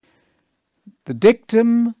The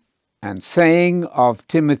dictum and saying of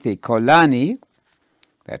Timothy Kolani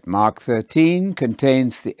that Mark 13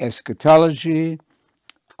 contains the eschatology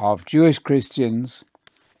of Jewish Christians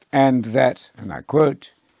and that, and I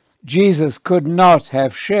quote, Jesus could not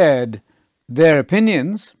have shared their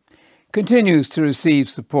opinions, continues to receive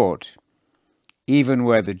support, even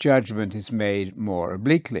where the judgment is made more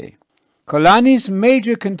obliquely. Kolani's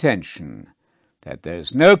major contention that there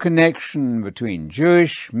is no connection between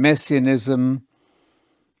Jewish messianism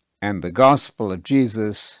and the gospel of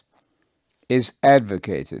Jesus is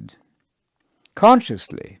advocated,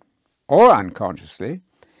 consciously or unconsciously,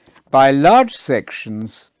 by large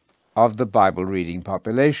sections of the Bible-reading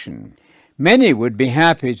population. Many would be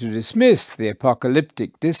happy to dismiss the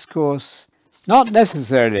apocalyptic discourse, not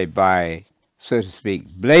necessarily by, so to speak,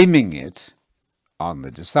 blaming it on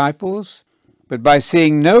the disciples, but by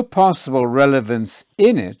seeing no possible relevance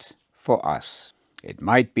in it for us. It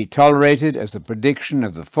might be tolerated as a prediction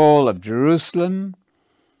of the fall of Jerusalem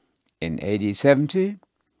in AD 70,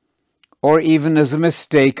 or even as a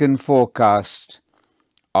mistaken forecast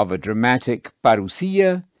of a dramatic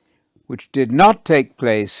parousia, which did not take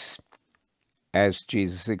place as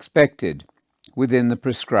Jesus expected within the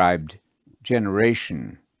prescribed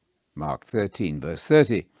generation. Mark 13, verse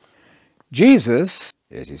 30. Jesus,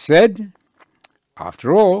 it is said,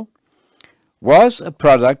 after all, was a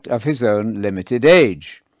product of his own limited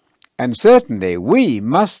age, and certainly we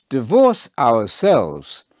must divorce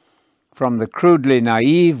ourselves from the crudely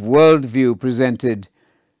naive worldview presented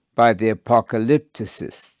by the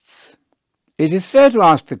apocalypticists. It is fair to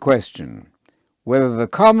ask the question whether the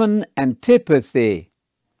common antipathy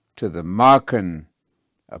to the Markan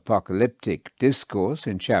apocalyptic discourse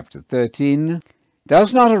in chapter 13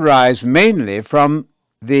 does not arise mainly from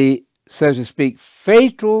the, so to speak,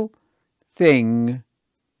 fatal thing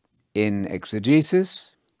in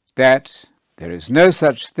exegesis, that there is no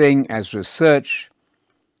such thing as research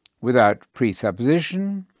without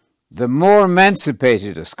presupposition. The more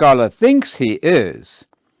emancipated a scholar thinks he is,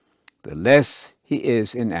 the less he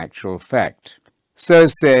is in actual fact. So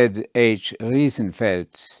said H.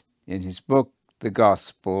 Riesenfeld in his book, The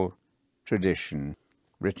Gospel Tradition,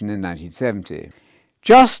 written in 1970.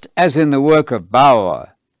 Just as in the work of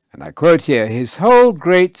Bauer, and I quote here, his whole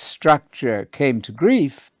great structure came to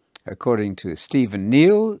grief, according to Stephen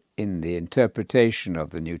Neal in the interpretation of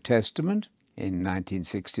the New Testament in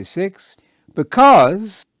 1966,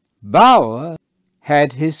 because Bauer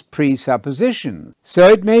had his presuppositions. So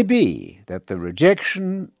it may be that the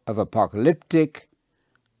rejection of apocalyptic,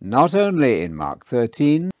 not only in Mark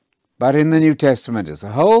 13, but in the New Testament as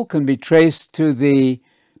a whole, can be traced to the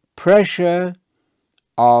pressure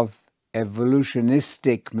of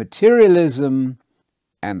evolutionistic materialism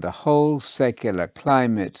and the whole secular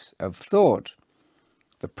climate of thought,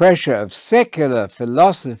 the pressure of secular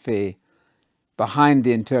philosophy behind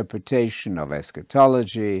the interpretation of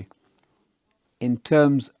eschatology in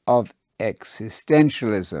terms of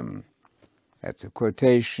existentialism. That's a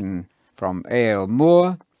quotation from A.L.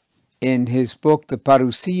 Moore in his book, The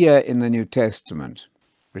Parousia in the New Testament,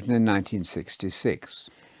 written in 1966.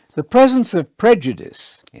 The presence of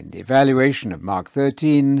prejudice in the evaluation of Mark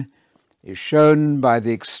 13 is shown by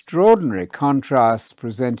the extraordinary contrasts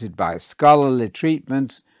presented by scholarly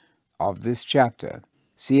treatment of this chapter.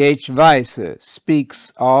 C.H. Weiser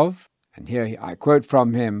speaks of, and here I quote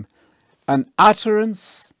from him, an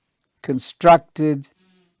utterance constructed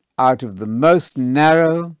out of the most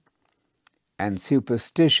narrow and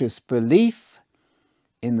superstitious belief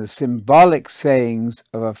in the symbolic sayings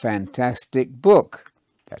of a fantastic book,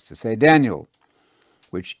 that's to say Daniel,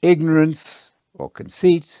 which ignorance or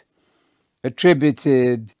conceit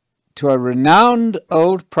attributed to a renowned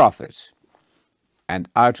old prophet, and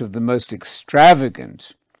out of the most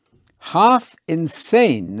extravagant,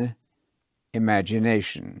 half-insane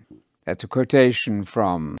imagination. That's a quotation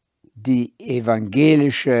from Die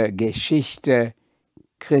evangelische Geschichte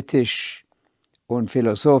kritisch und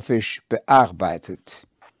philosophisch bearbeitet,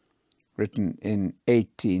 written in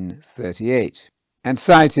 1838, and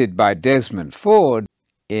cited by Desmond Ford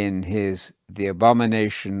in his The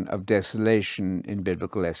Abomination of Desolation in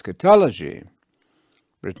Biblical Eschatology,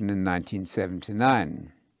 written in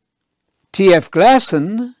 1979. T.F.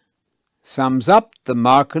 Glasson sums up the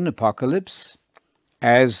Markan apocalypse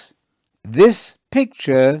as this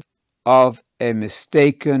picture of a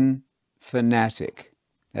mistaken fanatic.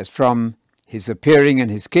 As from his appearing in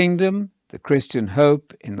his kingdom, the Christian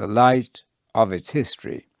hope in the light of its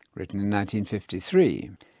history, written in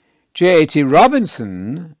 1953. J.A.T.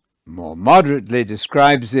 Robinson more moderately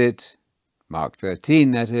describes it, Mark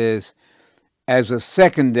 13 that is, as a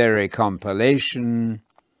secondary compilation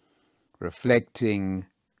reflecting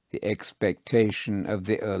the expectation of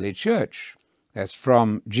the early church. That's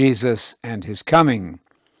from Jesus and His Coming,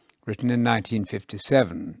 written in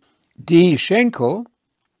 1957. D. Schenkel,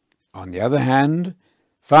 on the other hand,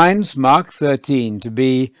 finds Mark 13 to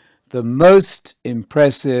be the most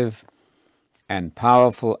impressive and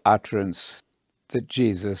powerful utterance that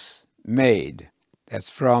Jesus made. That's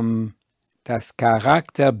from Das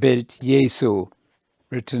Charakterbild Jesu,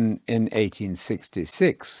 written in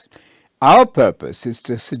 1866. Our purpose is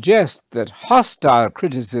to suggest that hostile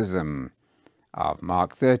criticism of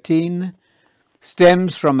Mark 13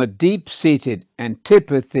 stems from a deep-seated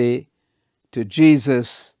antipathy to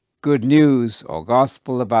Jesus' good news or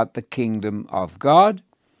gospel about the kingdom of God,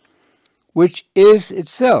 which is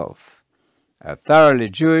itself a thoroughly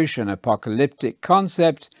Jewish and apocalyptic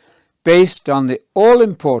concept based on the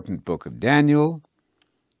all-important book of Daniel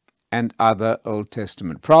and other Old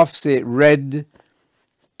Testament prophecy read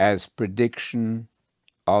as prediction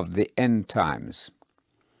of the end times.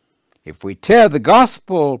 If we tear the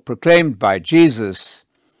gospel proclaimed by Jesus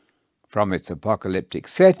from its apocalyptic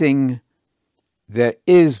setting, there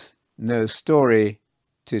is no story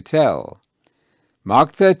to tell.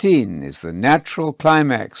 Mark 13 is the natural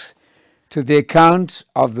climax to the account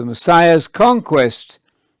of the Messiah's conquest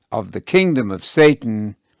of the kingdom of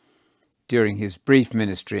Satan during his brief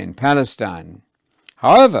ministry in Palestine.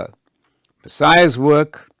 However, Messiah's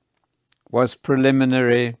work was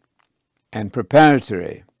preliminary and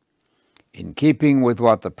preparatory. In keeping with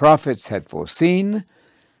what the prophets had foreseen,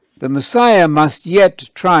 the Messiah must yet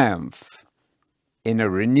triumph in a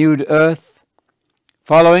renewed earth,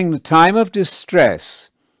 following the time of distress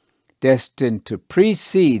destined to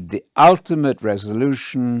precede the ultimate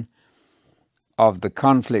resolution of the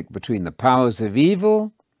conflict between the powers of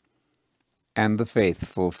evil and the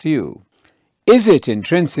faithful few. Is it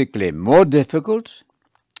intrinsically more difficult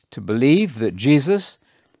to believe that Jesus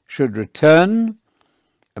should return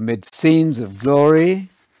amid scenes of glory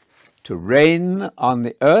to reign on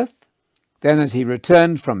the earth than that he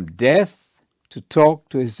returned from death to talk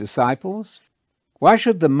to his disciples? Why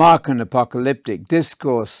should the Markan apocalyptic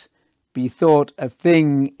discourse be thought a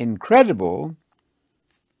thing incredible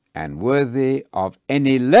and worthy of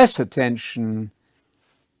any less attention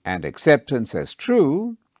and acceptance as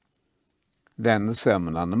true than the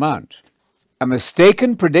Sermon on the Mount? A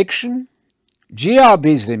mistaken prediction? G.R.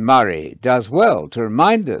 Beasley Murray does well to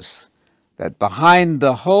remind us that behind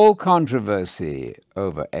the whole controversy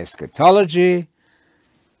over eschatology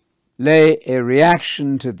lay a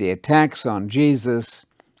reaction to the attacks on Jesus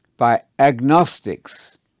by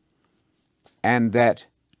agnostics, and that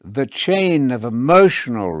the chain of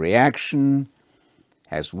emotional reaction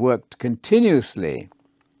has worked continuously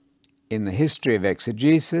in the history of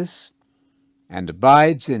exegesis and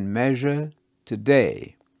abides in measure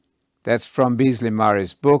today. That's from Beasley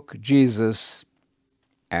Murray's book, Jesus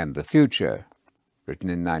and the Future, written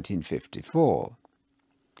in 1954.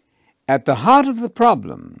 At the heart of the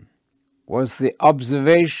problem was the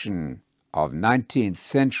observation of 19th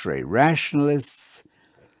century rationalists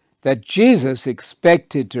that Jesus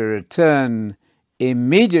expected to return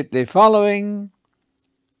immediately following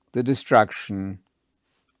the destruction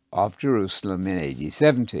of Jerusalem in AD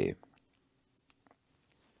 70.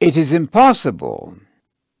 It is impossible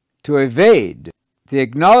to evade the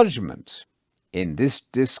acknowledgement in this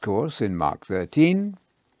discourse in Mark 13,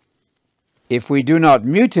 if we do not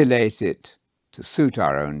mutilate it to suit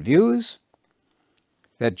our own views,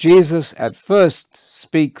 that Jesus at first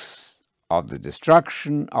speaks of the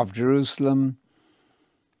destruction of Jerusalem,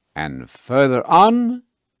 and further on,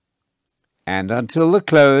 and until the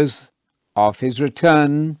close of his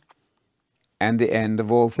return and the end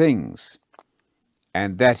of all things,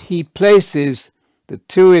 and that he places the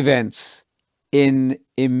two events in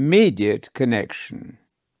immediate connection.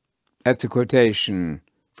 That's a quotation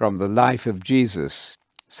from the Life of Jesus,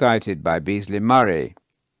 cited by Beasley Murray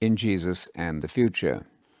in Jesus and the Future.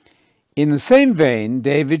 In the same vein,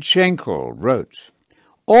 David Schenkel wrote,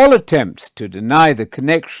 "All attempts to deny the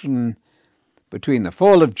connection between the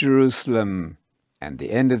fall of Jerusalem and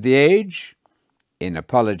the end of the age, in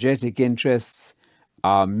apologetic interests,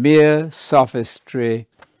 are mere sophistry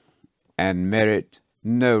and merit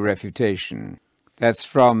no refutation." That's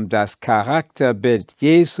from Das Charakterbild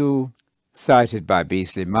Jesu, cited by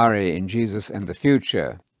Beasley Murray in Jesus and the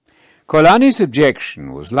Future. Colani's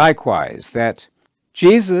objection was likewise that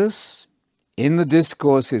Jesus, in the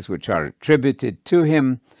discourses which are attributed to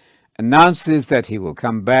him, announces that he will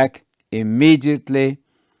come back immediately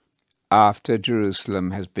after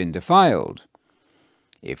Jerusalem has been defiled.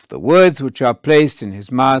 If the words which are placed in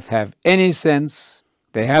his mouth have any sense,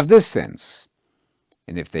 they have this sense: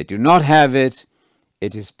 And if they do not have it,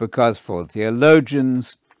 it is because for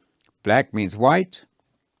theologians, black means white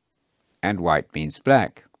and white means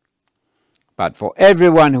black. But for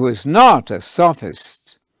everyone who is not a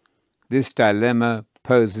sophist, this dilemma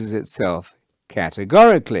poses itself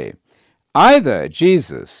categorically. Either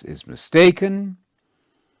Jesus is mistaken,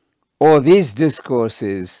 or these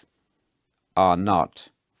discourses are not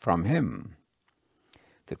from him.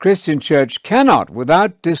 The Christian church cannot,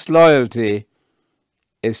 without disloyalty,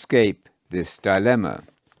 escape this dilemma.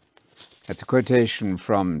 That's a quotation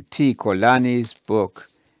from T. Colani's book,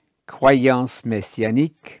 Croyance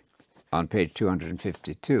Messianique, on page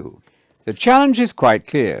 252. The challenge is quite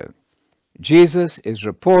clear. Jesus is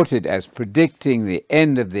reported as predicting the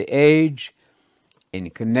end of the age in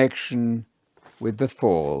connection with the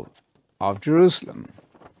fall of Jerusalem.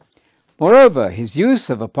 Moreover, his use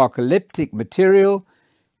of apocalyptic material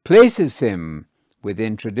places him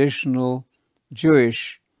within traditional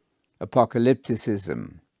Jewish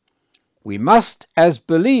apocalypticism. We must, as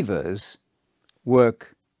believers,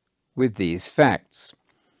 work with these facts.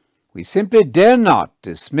 We simply dare not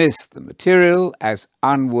dismiss the material as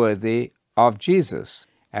unworthy of Jesus.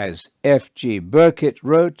 As F. G. Burkitt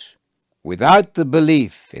wrote, "Without the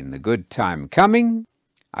belief in the good time coming,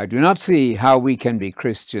 I do not see how we can be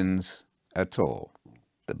Christians at all."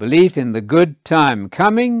 The belief in the good time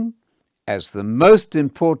coming as the most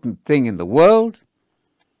important thing in the world,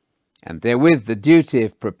 and therewith the duty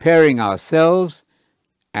of preparing ourselves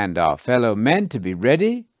and our fellow men to be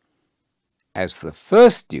ready, as the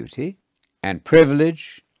first duty and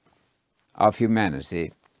privilege of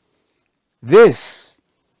humanity. This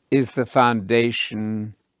is the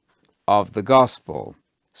foundation of the gospel.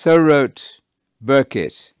 So wrote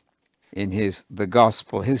Burkitt in his The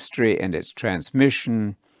Gospel History and Its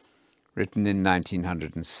Transmission, written in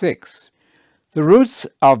 1906. The roots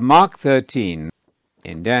of Mark 13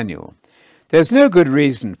 in Daniel. There's no good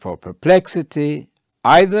reason for perplexity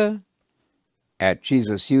either at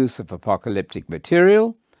Jesus' use of apocalyptic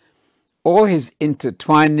material or his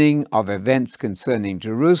intertwining of events concerning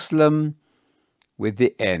Jerusalem with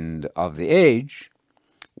the end of the age,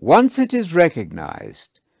 once it is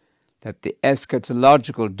recognized that the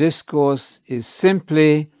eschatological discourse is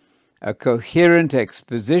simply a coherent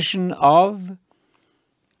exposition of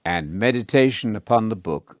and meditation upon the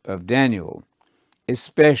book of Daniel,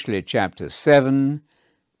 especially chapters 7,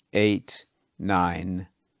 8, 9,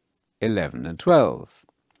 11, and 12.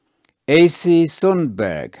 A.C.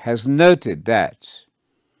 Sundberg has noted that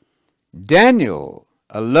Daniel,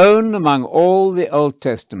 alone among all the Old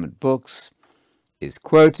Testament books, is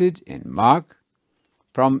quoted in Mark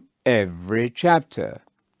from every chapter.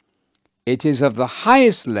 It is of the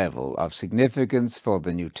highest level of significance for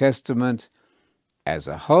the New Testament as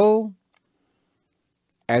a whole,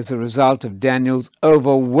 as a result of Daniel's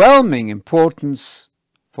overwhelming importance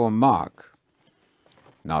for Mark,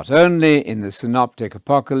 not only in the synoptic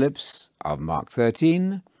apocalypse of Mark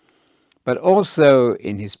 13, but also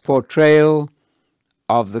in his portrayal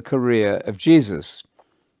of the career of Jesus,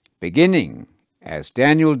 beginning, as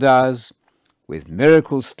Daniel does, with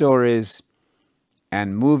miracle stories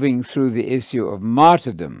and moving through the issue of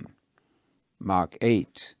martyrdom, Mark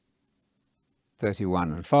 8,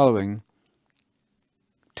 31 and following,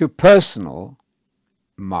 to personal,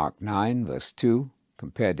 Mark 9, verse 2,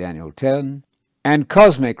 compare Daniel 10, and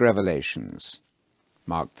cosmic revelations,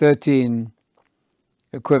 Mark 13,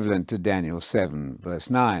 equivalent to Daniel 7, verse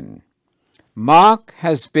 9. Mark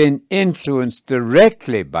has been influenced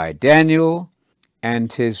directly by Daniel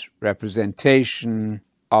and his representation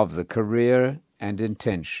of the career and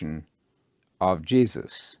intention of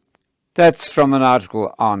Jesus. That's from an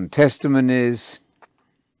article on testimonies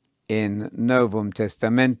in Novum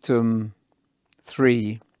Testamentum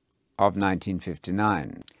 3 of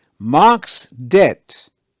 1959. Mark's debt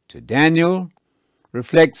to Daniel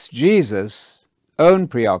reflects Jesus' own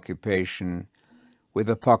preoccupation with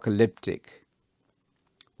apocalyptic,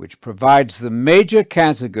 which provides the major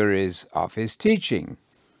categories of his teaching.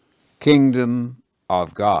 Kingdom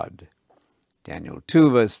of God, Daniel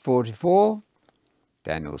 2, verse 44,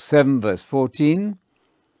 Daniel 7, verse 14,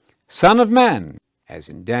 Son of Man, as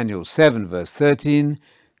in Daniel 7, verse 13,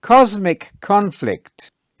 cosmic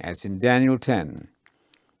conflict, as in Daniel 10,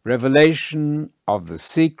 revelation of the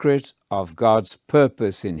secret of God's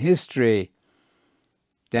purpose in history,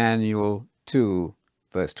 Daniel 2,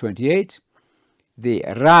 verse 28, the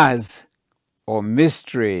raz, or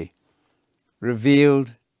mystery,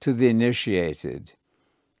 revealed to the initiated,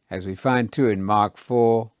 as we find too in Mark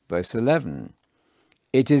 4, verse 11.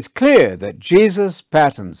 It is clear that Jesus'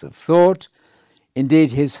 patterns of thought,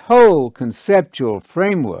 indeed his whole conceptual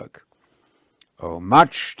framework, owe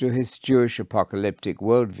much to his Jewish apocalyptic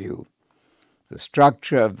worldview. The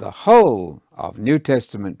structure of the whole of New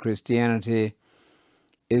Testament Christianity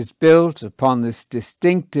is built upon this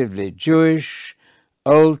distinctively Jewish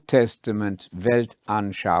Old Testament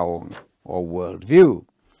Weltanschauung, or worldview.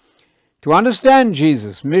 To understand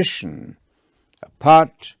Jesus' mission,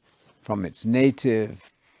 apart from its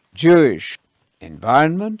native Jewish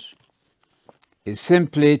environment, is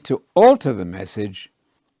simply to alter the message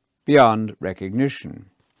beyond recognition.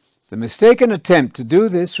 The mistaken attempt to do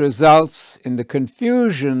this results in the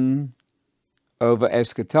confusion over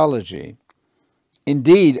eschatology,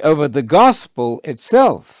 indeed over the gospel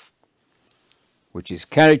itself, which is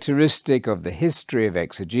characteristic of the history of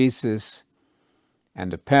exegesis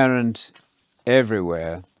and apparent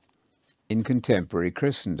everywhere in contemporary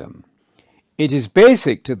Christendom. It is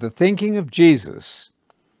basic to the thinking of Jesus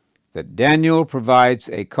that Daniel provides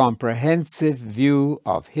a comprehensive view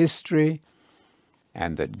of history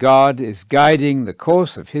and that God is guiding the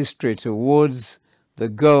course of history towards the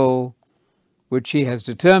goal which he has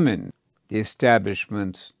determined, the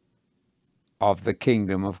establishment of the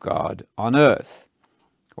kingdom of God on earth,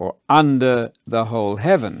 or under the whole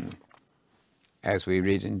heaven, as we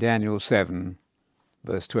read in Daniel 7,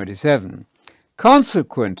 verse 27.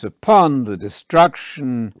 Consequent upon the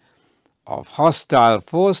destruction of hostile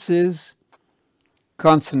forces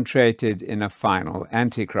concentrated in a final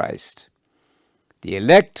Antichrist. The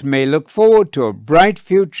elect may look forward to a bright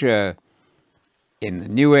future in the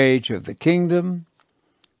new age of the kingdom,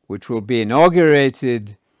 which will be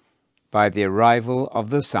inaugurated by the arrival of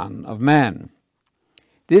the Son of Man.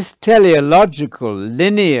 This teleological,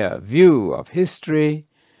 linear view of history,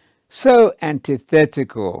 so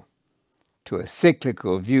antithetical to a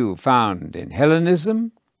cyclical view found in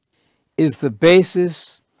Hellenism, is the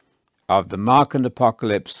basis of the Markan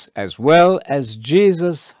Apocalypse as well as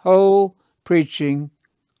Jesus' whole preaching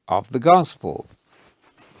of the gospel.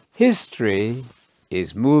 History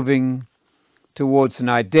is moving towards an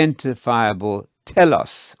identifiable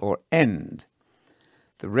telos, or end,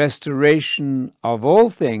 the restoration of all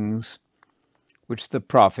things which the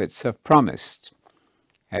prophets have promised,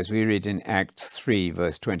 as we read in Acts 3,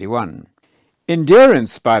 verse 21.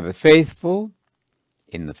 Endurance by the faithful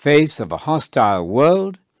in the face of a hostile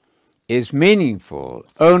world is meaningful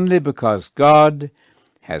only because God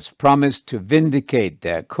has promised to vindicate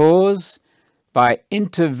their cause by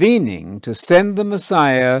intervening to send the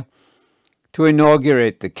Messiah to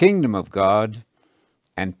inaugurate the kingdom of God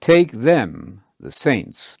and take them, the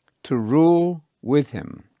saints, to rule with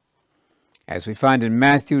him. As we find in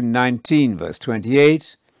Matthew 19, verse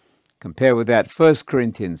 28, compare with that 1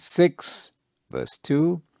 Corinthians 6, verse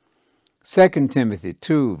 2, 2 Timothy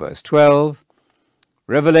 2, verse 12,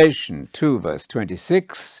 Revelation 2, verse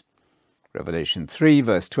 26, Revelation 3,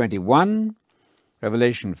 verse 21,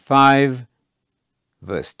 Revelation 5,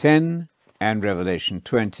 verse 10, and Revelation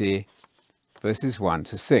 20, verses 1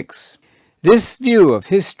 to 6. This view of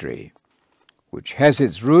history, which has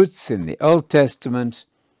its roots in the Old Testament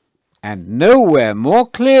and nowhere more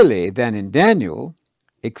clearly than in Daniel,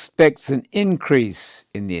 expects an increase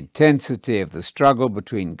in the intensity of the struggle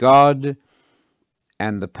between God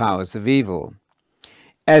and the powers of evil.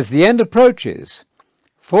 As the end approaches,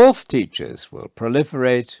 false teachers will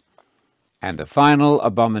proliferate, and a final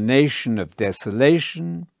abomination of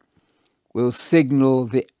desolation will signal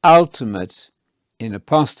the ultimate in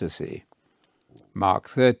apostasy. Mark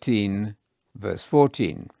 13, verse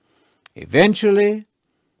 14. Eventually,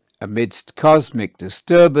 amidst cosmic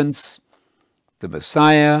disturbance, the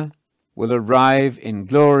Messiah will arrive in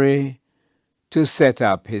glory to set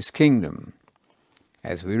up his kingdom,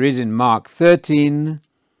 as we read in Mark 13,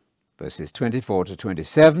 verses 24 to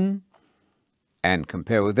 27, and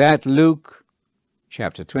compare with that Luke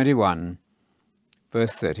chapter 21,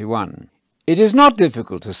 verse 31. It is not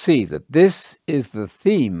difficult to see that this is the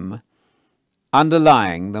theme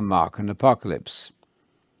underlying the Markan Apocalypse.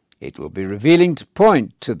 It will be revealing to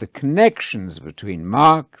point to the connections between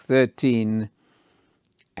Mark 13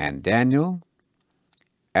 and Daniel,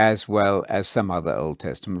 as well as some other Old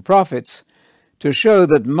Testament prophets, to show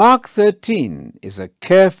that Mark 13 is a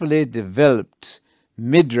carefully developed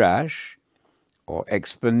midrash, or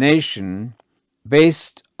explanation,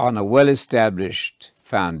 based on a well-established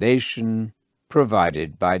foundation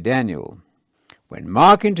provided by Daniel. When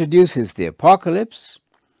Mark introduces the Apocalypse,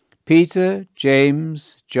 Peter,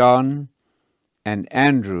 James, John, and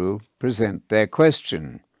Andrew present their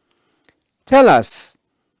question. Tell us,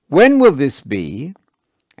 when will this be,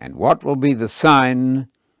 and what will be the sign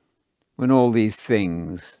when all these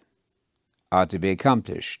things are to be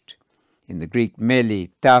accomplished? In the Greek,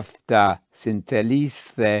 meli, tafta,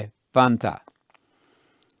 syntelisthe, phanta.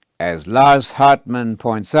 as Lars Hartmann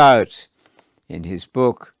points out in his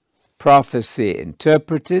book Prophecy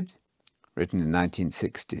Interpreted, written in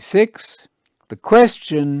 1966, the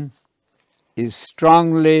question is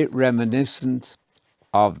strongly reminiscent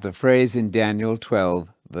of the phrase in Daniel 12,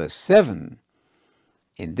 verse 7.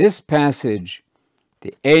 In this passage,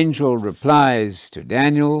 the angel replies to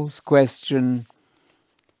Daniel's question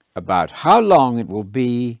about how long it will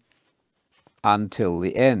be until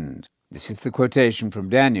the end. This is the quotation from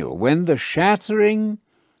Daniel. When the shattering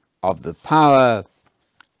of the power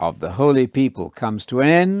of the holy people comes to an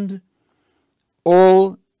end,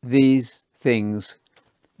 all these things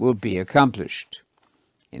will be accomplished.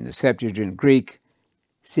 In the Septuagint Greek,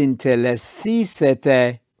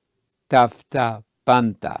 syntelesisete tafta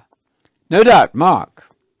panta. No doubt Mark,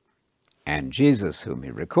 and Jesus, whom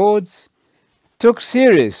he records, took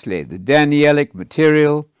seriously the Danielic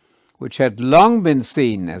material which had long been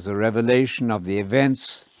seen as a revelation of the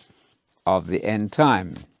events of the end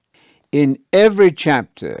time. In every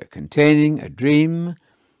chapter containing a dream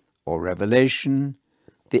or revelation,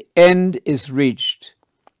 the end is reached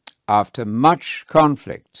after much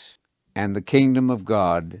conflict, and the kingdom of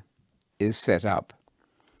God is set up.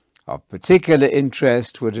 Of particular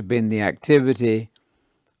interest would have been the activity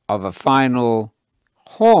of a final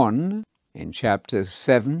horn in chapters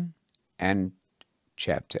 7 and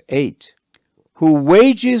chapter 8, who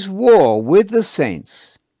wages war with the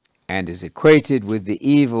saints and is equated with the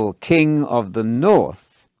evil king of the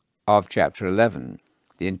north of chapter 11.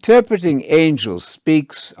 The interpreting angel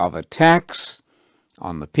speaks of attacks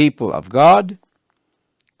on the people of God,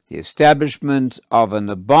 the establishment of an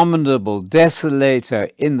abominable desolator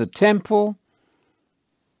in the temple,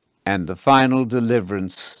 and the final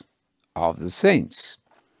deliverance of the saints.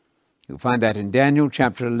 You'll find that in Daniel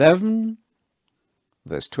chapter 11,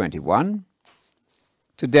 verse 21,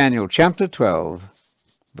 to Daniel chapter 12,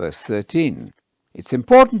 verse 13. It's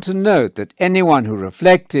important to note that anyone who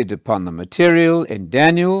reflected upon the material in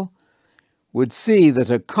Daniel would see that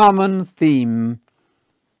a common theme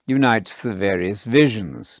unites the various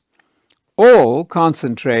visions. All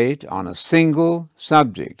concentrate on a single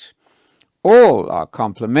subject. All are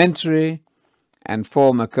complementary and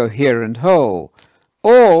form a coherent whole.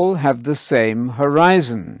 All have the same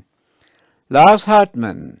horizon. Lars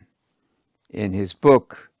Hartmann, in his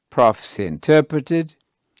book Prophecy Interpreted,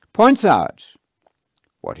 points out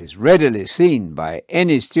what is readily seen by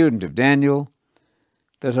any student of Daniel,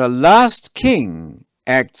 that a last king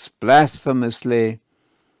acts blasphemously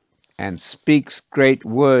and speaks great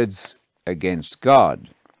words against God.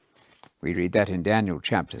 We read that in Daniel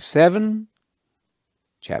chapter 7,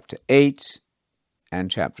 chapter 8,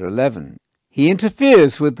 and chapter 11. He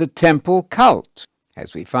interferes with the temple cult,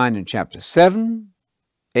 as we find in chapter 7,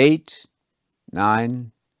 8,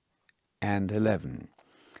 9, and 11.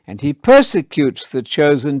 And he persecutes the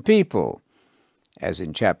chosen people, as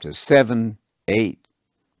in chapters 7, 8,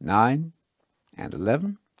 9, and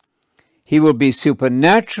 11. He will be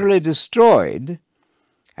supernaturally destroyed,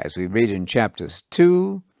 as we read in chapters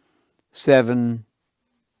 2, 7,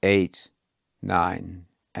 8, 9,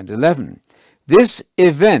 and 11. This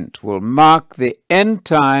event will mark the end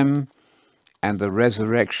time and the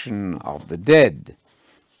resurrection of the dead,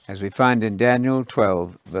 as we find in Daniel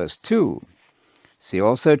 12, verse 2. See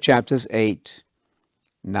also chapters 8,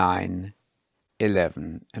 9,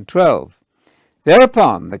 11, and 12.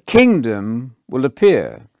 Thereupon the kingdom will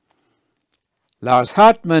appear. Lars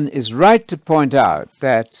Hartmann is right to point out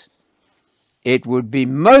that it would be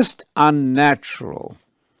most unnatural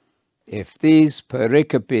if these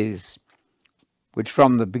pericopes, which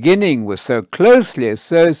from the beginning were so closely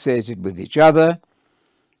associated with each other,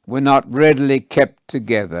 were not readily kept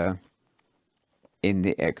together in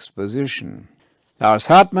the exposition. Lars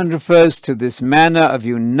Hartmann refers to this manner of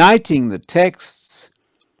uniting the texts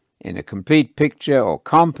in a complete picture or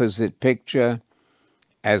composite picture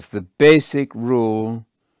as the basic rule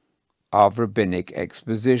of rabbinic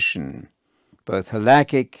exposition, both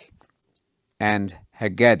halakhic and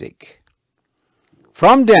Haggadic.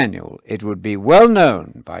 From Daniel, it would be well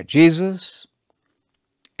known by Jesus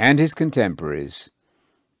and his contemporaries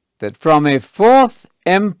that from a fourth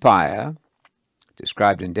empire,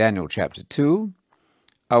 described in Daniel chapter 2,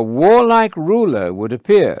 a warlike ruler would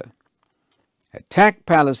appear, attack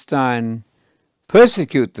Palestine,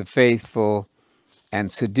 persecute the faithful,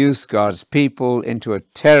 and seduce God's people into a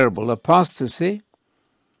terrible apostasy,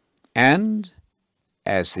 and,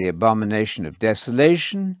 as the abomination of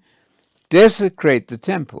desolation, desecrate the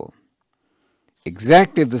temple.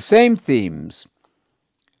 Exactly the same themes,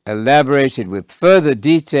 elaborated with further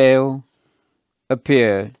detail,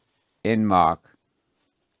 appear in Mark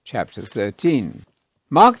chapter 13.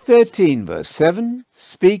 Mark 13, verse 7,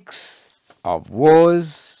 speaks of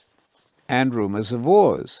wars and rumors of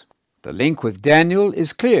wars. The link with Daniel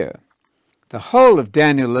is clear. The whole of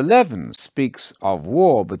Daniel 11 speaks of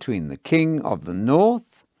war between the king of the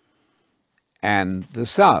north and the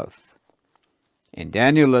south. In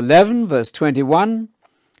Daniel 11, verse 21,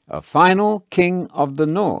 a final king of the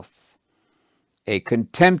north, a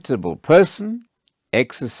contemptible person,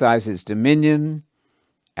 exercises dominion,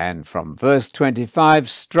 and from verse 25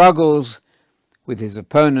 struggles with his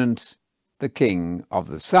opponent, the king of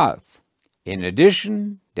the south. In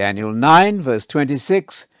addition, Daniel 9, verse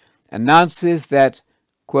 26, announces that,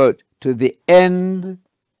 quote, to the end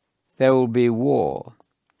there will be war.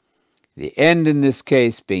 The end in this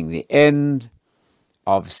case being the end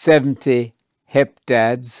of 70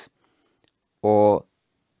 heptads, or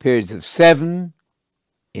periods of 7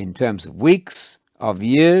 in terms of weeks, of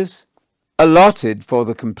years, allotted for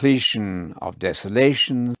the completion of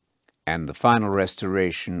desolations and the final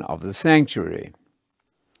restoration of the sanctuary.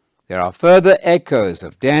 There are further echoes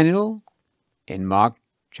of Daniel in Mark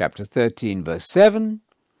chapter 13, verse 7,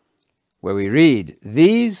 where we read,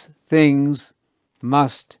 "These things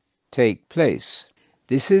must take place."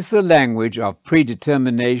 This is the language of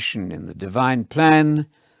predetermination in the divine plan,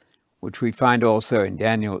 which we find also in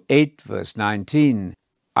Daniel 8, verse 19.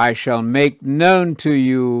 "I shall make known to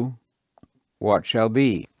you what shall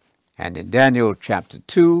be." And in Daniel chapter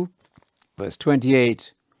 2, verse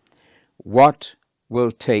 28, what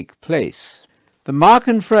will take place. The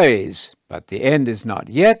Markan phrase, "but the end is not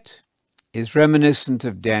yet," is reminiscent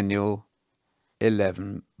of Daniel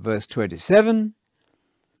 11, verse 27,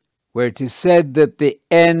 where it is said that the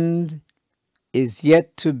end is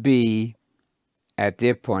yet to be at the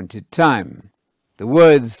appointed time. The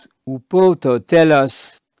words "upoto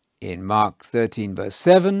telos" in Mark 13, verse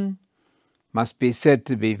 7 must be said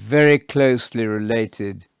to be very closely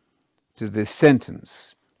related to this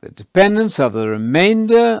sentence. The dependence of the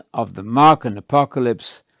remainder of the Markan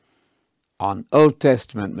Apocalypse on Old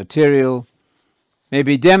Testament material may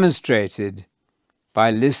be demonstrated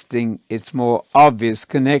by listing its more obvious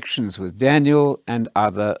connections with Daniel and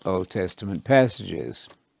other Old Testament passages.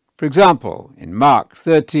 For example, in Mark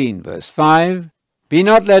 13, verse 5, "Be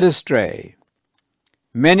not led astray.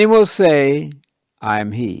 Many will say, I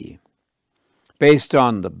am he," based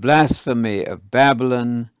on the blasphemy of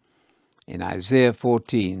Babylon in Isaiah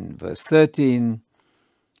 14, verse 13,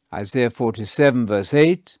 Isaiah 47, verse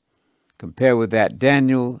 8, compare with that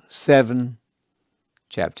Daniel 7,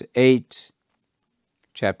 chapter 8,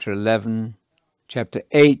 chapter 11, chapter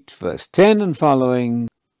 8, verse 10 and following,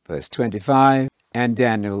 verse 25, and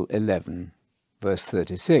Daniel 11, verse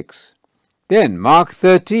 36. Then Mark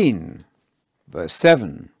 13, verse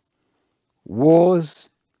 7, wars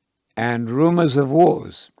and rumors of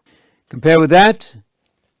wars. Compare with that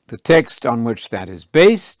the text on which that is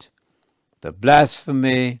based, the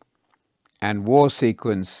blasphemy and war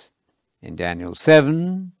sequence in Daniel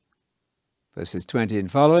 7, verses 20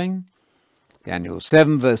 and following, Daniel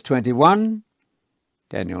 7, verse 21,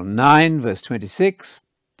 Daniel 9, verse 26,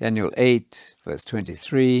 Daniel 8, verse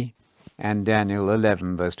 23, and Daniel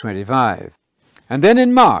 11, verse 25. And then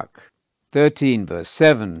in Mark 13, verse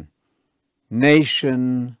 7,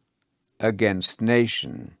 nation against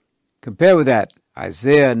nation. Compare with that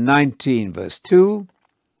Isaiah 19, verse 2,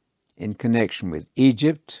 in connection with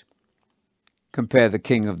Egypt. Compare the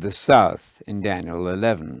king of the south in Daniel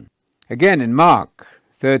 11. Again in Mark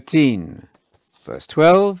 13, verse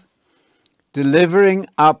 12, delivering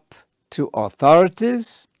up to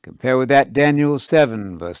authorities. Compare with that Daniel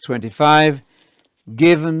 7, verse 25,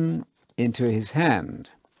 given into his hand.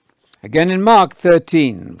 Again in Mark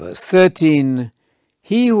 13, verse 13,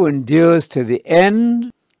 he who endures to the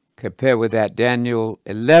end. Compare with that Daniel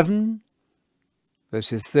 11,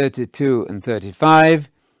 verses 32 and 35,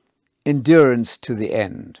 endurance to the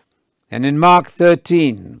end. And in Mark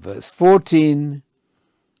 13, verse 14,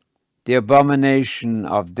 the abomination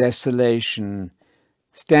of desolation,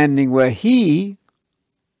 standing where he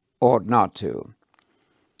ought not to.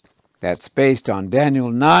 That's based on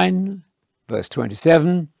Daniel 9, verse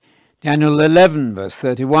 27, Daniel 11, verse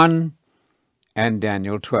 31, and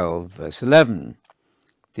Daniel 12, verse 11.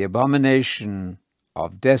 The abomination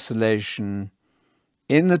of desolation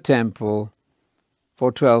in the temple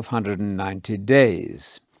for 1290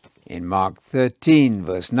 days. In Mark 13,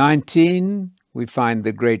 verse 19, we find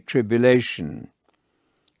the Great Tribulation.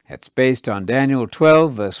 That's based on Daniel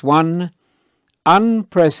 12, verse 1,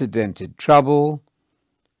 unprecedented trouble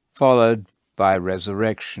followed by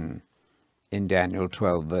resurrection in Daniel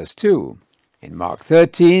 12, verse 2. In Mark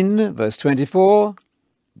 13, verse 24,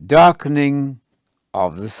 darkening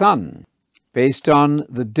of the sun. based on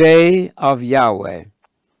the day of Yahweh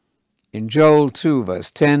in Joel 2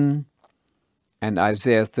 verse 10 and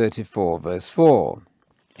Isaiah 34 verse 4.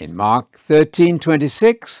 In Mark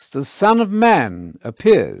 13:26, the Son of Man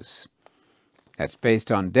appears. That's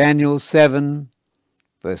based on Daniel 7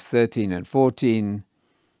 verse 13 and 14.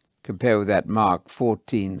 Compare with that Mark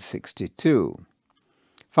 14:62.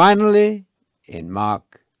 Finally, in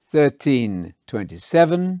Mark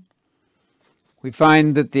 13:27, we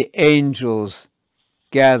find that the angels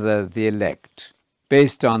gather the elect,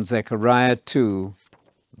 based on Zechariah 2,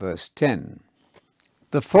 verse 10.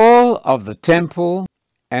 The fall of the temple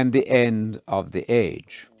and the end of the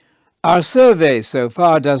age. Our survey so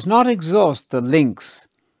far does not exhaust the links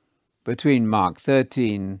between Mark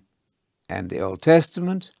 13 and the Old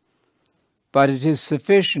Testament, but it is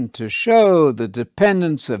sufficient to show the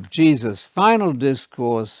dependence of Jesus' final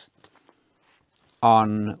discourse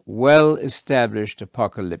on well-established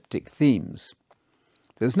apocalyptic themes.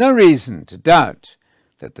 There's no reason to doubt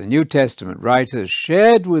that the New Testament writers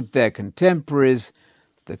shared with their contemporaries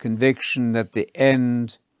the conviction that the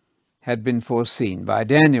end had been foreseen by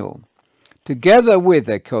Daniel, together with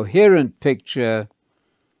a coherent picture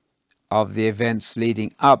of the events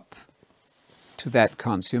leading up to that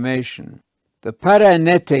consummation. The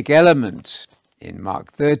paraenetic element in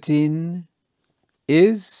Mark 13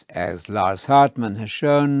 is, as Lars Hartmann has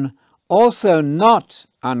shown, also not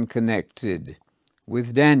unconnected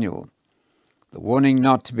with Daniel. The warning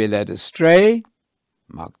not to be led astray,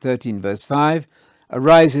 Mark 13 verse 5,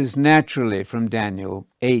 arises naturally from Daniel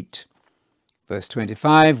 8 verse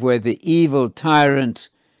 25, where the evil tyrant,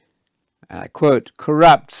 and I quote,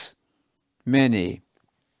 corrupts many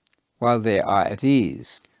while they are at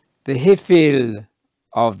ease. The hifil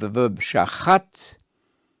of the verb shachat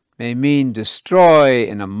may mean destroy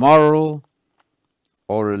in a moral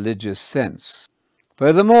or religious sense.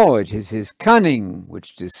 Furthermore, it is his cunning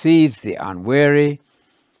which deceives the unwary,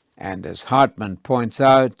 and as Hartmann points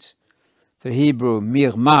out, the Hebrew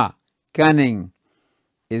mirma, cunning,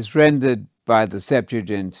 is rendered by the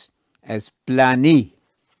Septuagint as plani,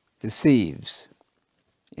 deceives,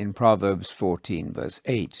 in Proverbs 14 verse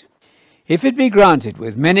 8. If it be granted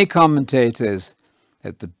with many commentators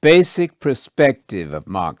that the basic perspective of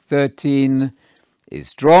Mark 13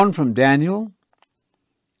 is drawn from Daniel,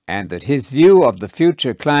 and that his view of the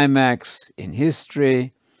future climax in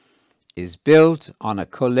history is built on a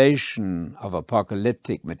collation of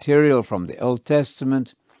apocalyptic material from the Old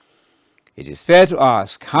Testament, it is fair to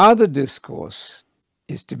ask how the discourse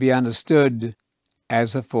is to be understood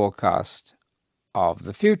as a forecast of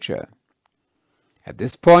the future. At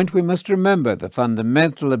this point, we must remember the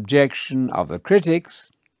fundamental objection of the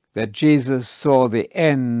critics that Jesus saw the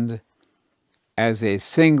end as a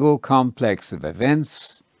single complex of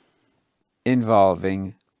events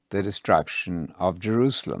involving the destruction of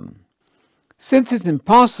Jerusalem. Since it's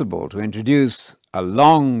impossible to introduce a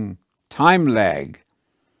long time lag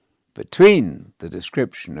between the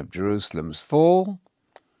description of Jerusalem's fall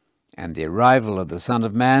and the arrival of the Son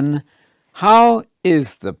of Man, how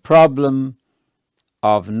is the problem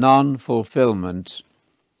of non-fulfillment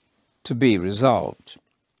to be resolved?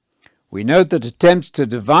 We note that attempts to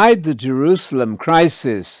divide the Jerusalem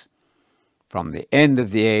crisis from the end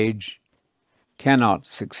of the age cannot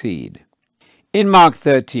succeed. In Mark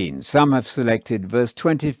 13, some have selected verse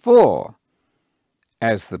 24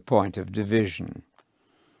 as the point of division,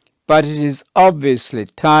 but it is obviously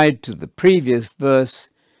tied to the previous verse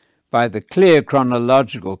by the clear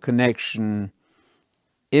chronological connection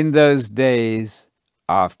in those days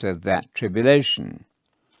after that tribulation.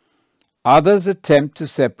 Others attempt to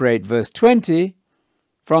separate verse 20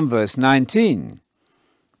 from verse 19,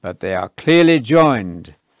 but they are clearly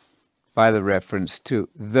joined by the reference to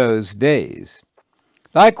those days.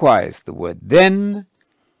 Likewise, the word then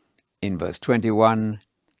in verse 21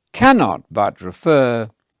 cannot but refer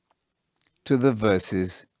to the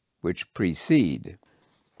verses which precede.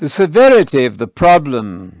 The severity of the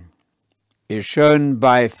problem is shown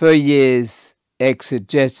by Feuillet's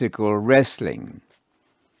exegetical wrestling.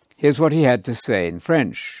 Here's what he had to say in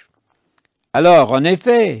French. Alors, en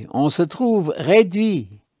effet, on se trouve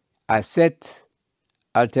réduit à cette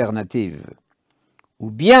alternative. Ou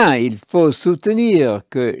bien il faut soutenir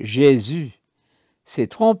que Jésus s'est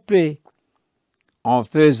trompé en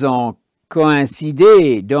faisant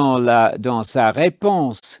coïncider dans sa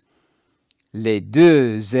réponse les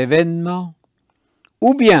deux événements,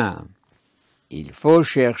 ou bien il faut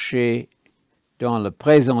chercher dans le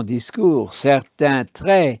présent discours certains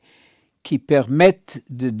traits qui permettent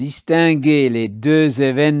de distinguer les deux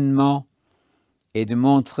événements et de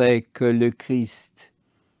montrer que le Christ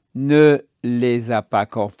ne les a pas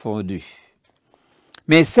confondus.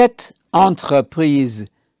 Mais cette entreprise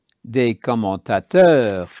des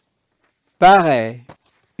commentateurs paraît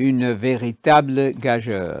une véritable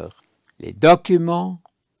gageure. Les documents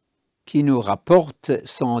qui nous rapportent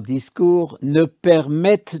son discours ne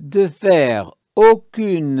permettent de faire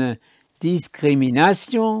aucune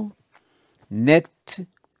discrimination nette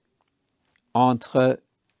entre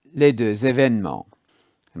les deux événements.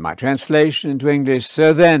 In my translation into English,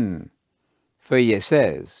 so then, Feuillet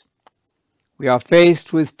says, we are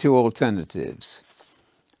faced with two alternatives.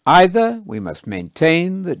 Either we must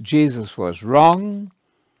maintain that Jesus was wrong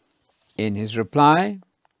in his reply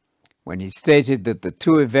when he stated that the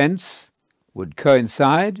two events would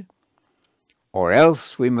coincide, or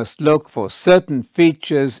else we must look for certain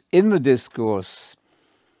features in the discourse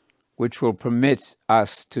which will permit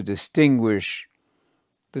us to distinguish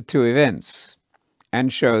the two events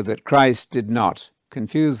and show that Christ did not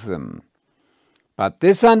confuse them. But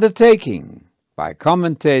this undertaking by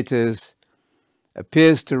commentators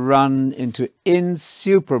appears to run into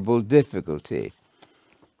insuperable difficulty.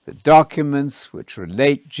 The documents which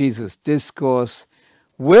relate Jesus' discourse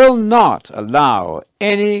will not allow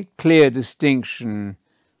any clear distinction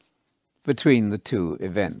between the two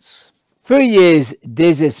events. Feuillet's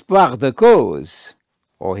désespoir de cause,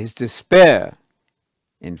 or his despair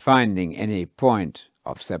in finding any point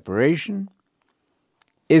of separation,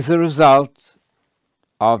 is the result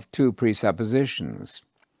of two presuppositions,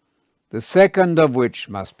 the second of which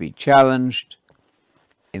must be challenged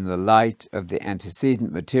in the light of the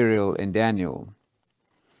antecedent material in Daniel.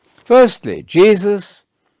 Firstly, Jesus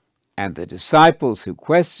and the disciples who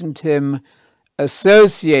questioned him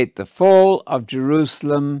associate the fall of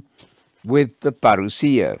Jerusalem with the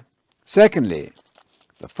parousia. Secondly,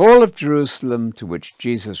 the fall of Jerusalem to which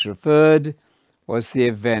Jesus referred was the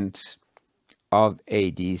event of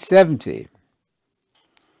AD 70.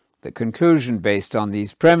 The conclusion based on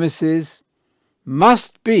these premises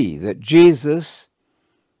must be that Jesus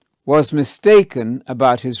was mistaken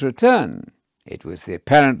about his return. It was the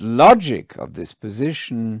apparent logic of this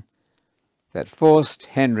position that forced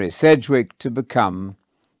Henry Sedgwick to become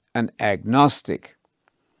an agnostic.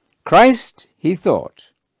 Christ, he thought,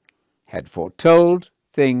 had foretold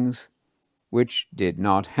things which did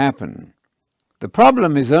not happen. The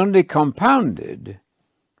problem is only compounded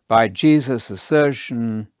by Jesus'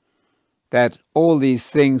 assertion that all these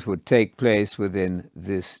things would take place within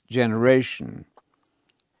this generation.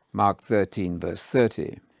 Mark 13, verse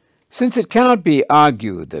 30. Since it cannot be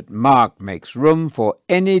argued that Mark makes room for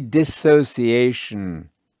any dissociation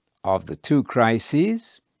of the two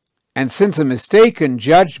crises, and since a mistaken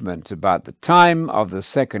judgment about the time of the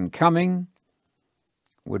second coming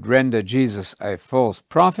would render Jesus a false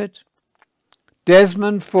prophet,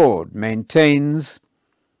 Desmond Ford maintains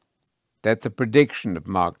that the prediction of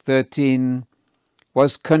Mark 13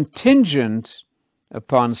 was contingent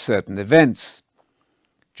upon certain events,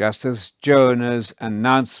 just as Jonah's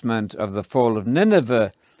announcement of the fall of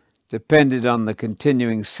Nineveh depended on the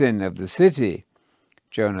continuing sin of the city,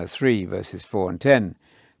 Jonah 3, verses 4 and 10.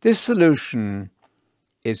 This solution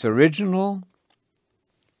is original,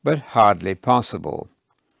 but hardly possible.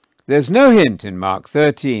 There's no hint in Mark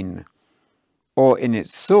 13, or in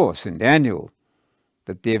its source in Daniel,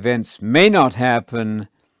 that the events may not happen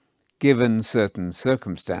given certain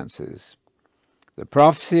circumstances. The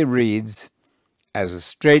prophecy reads as a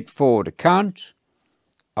straightforward account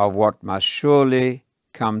of what must surely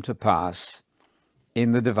come to pass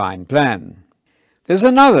in the divine plan. There's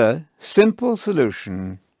another simple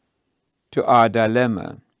solution to our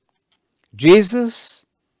dilemma. Jesus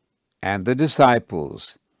and the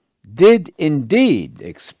disciples did indeed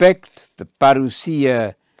expect the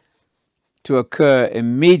parousia to occur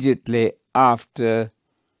immediately after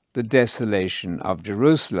the desolation of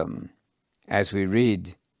Jerusalem, as we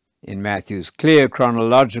read in Matthew's clear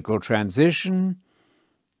chronological transition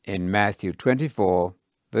in Matthew 24,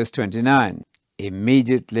 verse 29,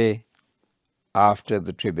 immediately after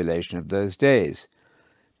the tribulation of those days.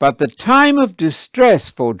 But the time of distress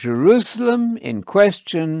for Jerusalem in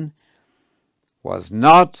question was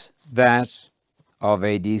not that of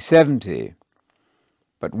AD 70,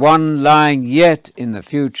 but one lying yet in the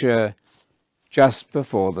future just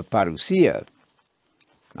before the parousia.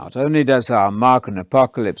 Not only does our Mark and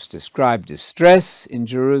Apocalypse describe distress in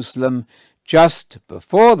Jerusalem just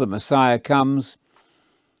before the Messiah comes,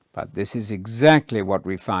 but this is exactly what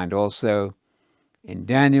we find also in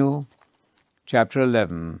Daniel chapter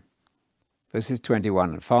 11, verses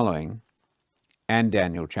 21 and following, and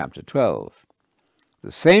Daniel chapter 12.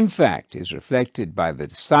 The same fact is reflected by the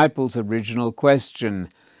disciples' original question.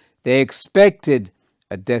 They expected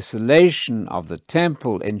a desolation of the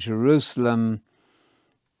temple in Jerusalem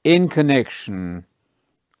in connection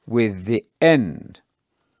with the end,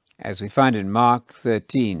 as we find in Mark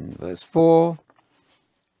 13, verse 4,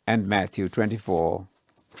 and Matthew 24,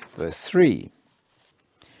 verse 3.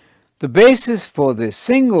 The basis for this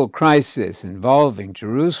single crisis involving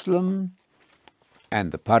Jerusalem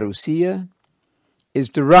and the parousia is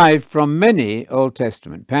derived from many Old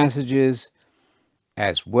Testament passages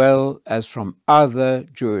as well as from other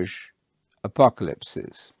Jewish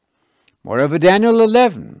apocalypses. Moreover, Daniel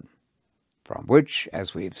 11, from which,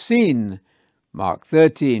 as we've seen, Mark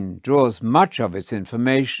 13 draws much of its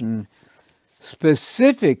information,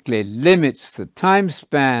 specifically limits the time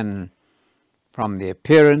span from the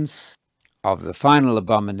appearance of the final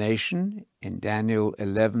abomination in Daniel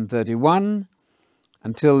 11:31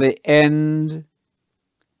 until the end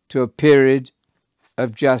to a period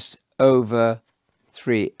of just over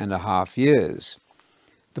 3.5 years.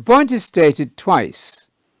 The point is stated twice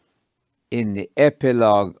in the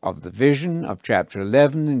epilogue of the vision of chapter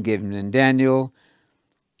 11 and given in Daniel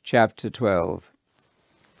chapter 12,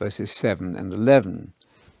 verses 7 and 11.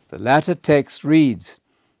 The latter text reads,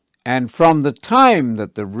 "And from the time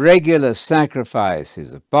that the regular sacrifice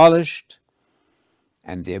is abolished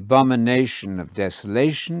and the abomination of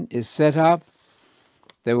desolation is set up,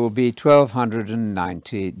 there will be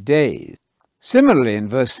 1290 days." Similarly, in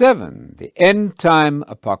verse 7, the end-time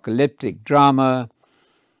apocalyptic drama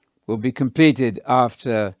will be completed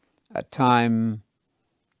after a time,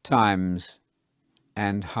 times,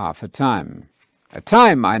 and half a time. A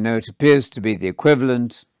time, I note, appears to be the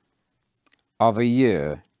equivalent of a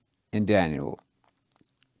year in Daniel.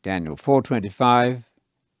 Daniel 4:25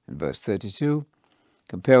 and verse 32.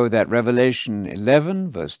 Compare with that Revelation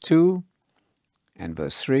 11, verse 2 and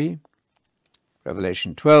verse 3.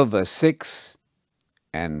 Revelation 12, verse 6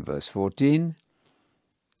 and verse 14.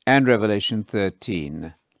 And Revelation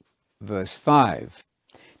 13, verse 5.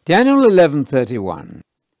 Daniel 11:31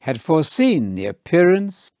 had foreseen the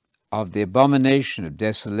appearance of the abomination of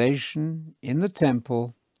desolation in the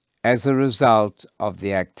temple as a result of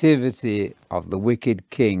the activity of the wicked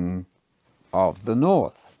king of the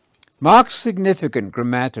north. Mark's significant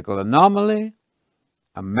grammatical anomaly,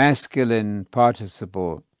 a masculine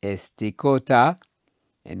participle estikota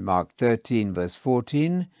in Mark 13, verse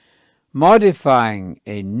 14, modifying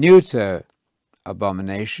a neuter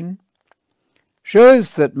abomination,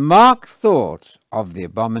 shows that Mark thought of the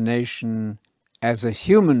abomination as a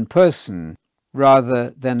human person rather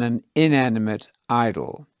than an inanimate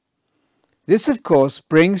idol. This, of course,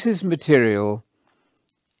 brings his material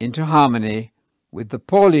into harmony with the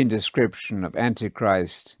Pauline description of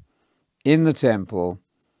Antichrist in the temple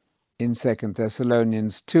in 2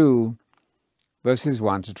 Thessalonians 2, verses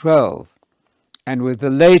 1 to 12, and with the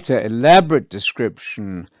later elaborate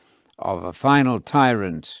description of a final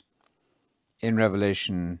tyrant in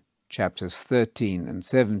Revelation chapters 13 and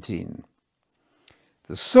 17.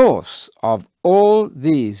 The source of all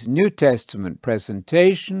these New Testament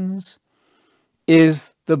presentations is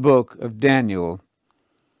the book of Daniel,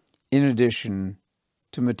 in addition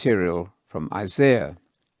to material from Isaiah.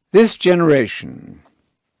 This generation,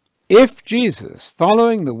 if Jesus,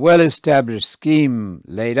 following the well-established scheme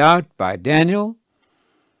laid out by Daniel,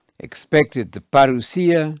 expected the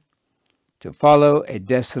parousia to follow a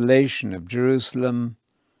desolation of Jerusalem,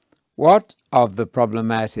 what of the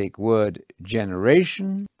problematic word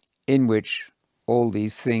generation in which all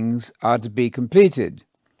these things are to be completed?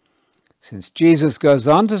 Since Jesus goes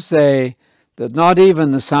on to say that not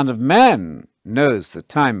even the Son of Man knows the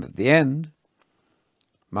time of the end,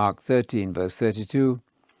 Mark 13, verse 32,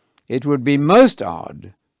 it would be most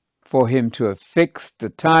odd for him to have fixed the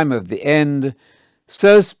time of the end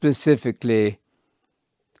so specifically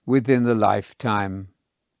within the lifetime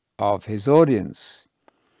of his audience.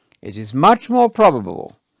 It is much more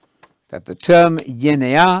probable that the term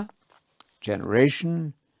yenea,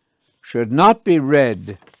 generation, should not be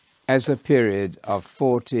read as a period of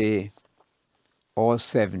 40 or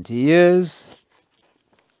 70 years,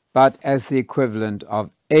 but as the equivalent of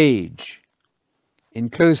age,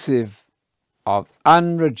 inclusive of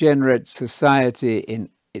unregenerate society in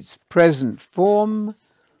its present form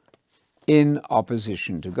in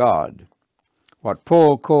opposition to God. What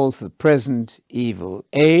Paul calls the present evil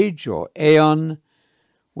age, or aeon,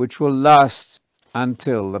 which will last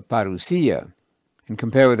until the parousia. And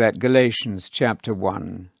compare with that Galatians chapter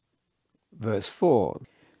 1, verse 4.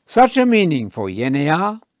 Such a meaning for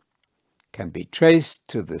yenea can be traced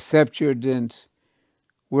to the Septuagint,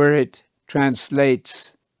 where it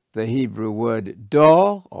translates the Hebrew word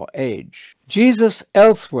dor, or age. Jesus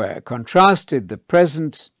elsewhere contrasted the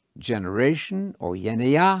present generation, or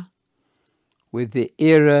yenea, with the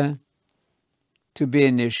era to be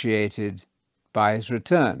initiated by his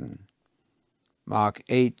return. Mark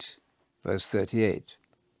 8, verse 38.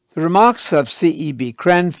 The remarks of C.E.B.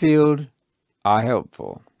 Cranfield are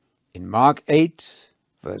helpful. In Mark 8,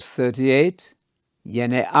 verse 38,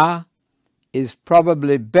 Yene'ah is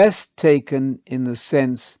probably best taken in the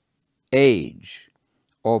sense age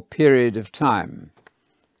or period of time,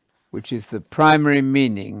 which is the primary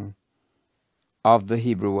meaning of the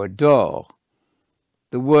Hebrew word dor,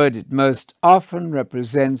 the word it most often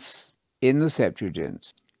represents in the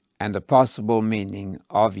Septuagint, and a possible meaning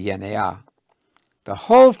of Yene'ah. The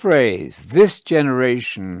whole phrase, this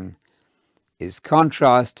generation, is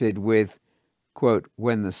contrasted with, quote,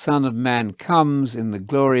 when the Son of Man comes in the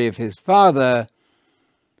glory of his Father,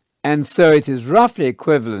 and so it is roughly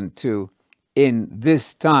equivalent to in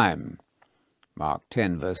this time, Mark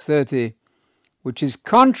 10, verse 30, which is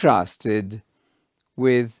contrasted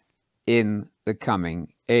with in the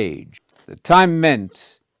coming age. The time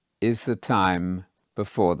meant is the time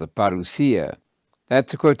before the parousia.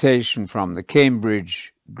 That's a quotation from the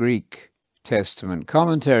Cambridge Greek Testament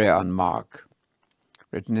commentary on Mark,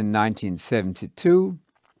 written in 1972,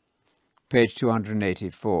 page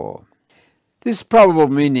 284. This probable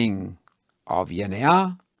meaning of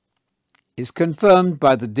Yene'ah is confirmed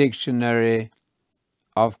by the Dictionary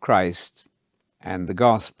of Christ and the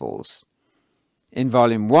Gospels. In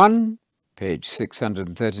Volume 1, page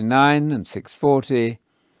 639 and 640,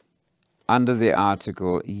 under the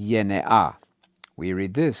article Yene'ah, we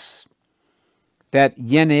read this, that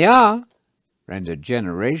Yene'ah, rendered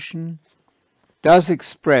generation, does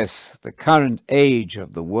express the current age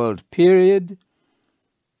of the world period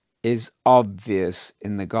is obvious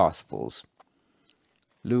in the Gospels.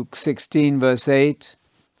 Luke 16, verse 8,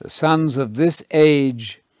 the sons of this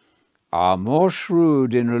age are more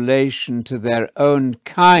shrewd in relation to their own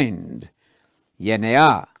kind,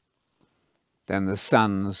 Yene'ah, than the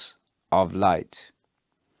sons of light.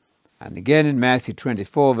 And again in Matthew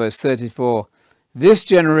 24, verse 34, this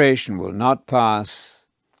generation will not pass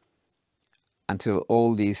until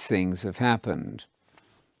all these things have happened.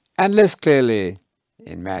 And less clearly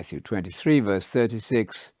in Matthew 23, verse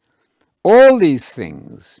 36, all these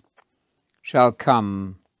things shall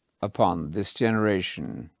come upon this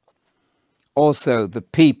generation. Also the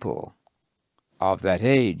people of that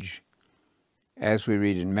age, as we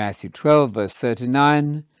read in Matthew 12, verse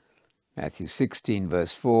 39, Matthew 16,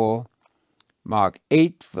 verse 4, Mark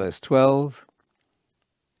 8, verse 12,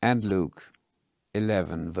 and Luke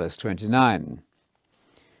 11, verse 29.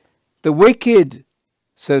 The wicked,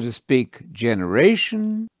 so to speak,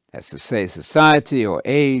 generation, that's to say society or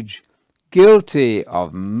age, guilty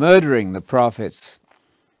of murdering the prophets,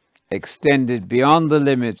 extended beyond the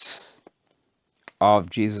limits of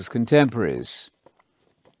Jesus' contemporaries.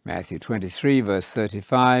 Matthew 23, verse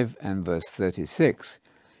 35 and verse 36.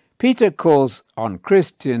 Peter calls on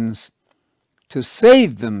Christians to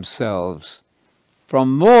save themselves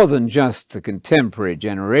from more than just the contemporary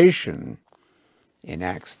generation in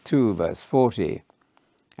Acts 2, verse 40.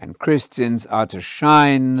 And Christians are to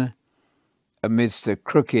shine amidst a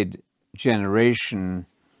crooked generation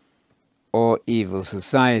or evil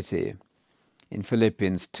society in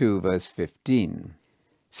Philippians 2, verse 15.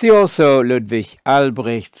 See also Ludwig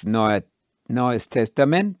Albrecht's Neues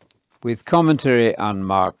Testament with commentary on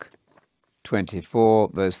Mark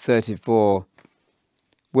 24, verse 34,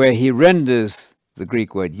 where he renders the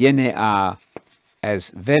Greek word Yene'ah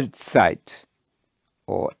as Weltzeit,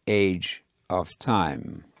 or age of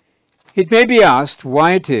time. It may be asked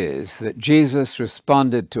why it is that Jesus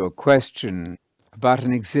responded to a question about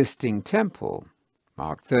an existing temple,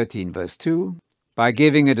 Mark 13, verse 2, by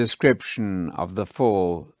giving a description of the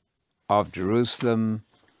fall of Jerusalem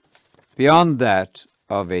beyond that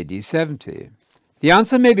of AD 70. The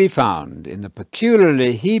answer may be found in the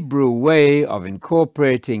peculiarly Hebrew way of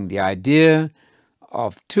incorporating the idea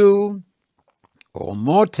of two or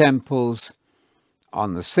more temples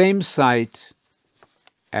on the same site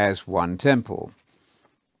as one temple.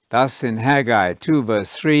 Thus in Haggai 2,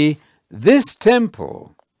 verse 3, this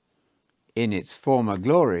temple in its former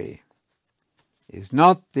glory is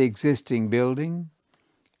not the existing building,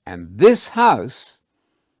 and this house,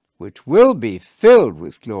 which will be filled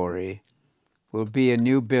with glory, will be a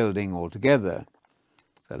new building altogether.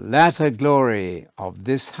 The latter glory of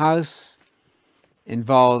this house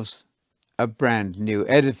involves a brand new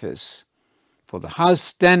edifice, for the house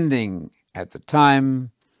standing at the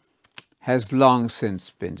time has long since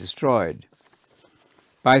been destroyed.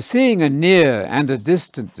 By seeing a near and a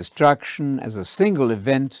distant destruction as a single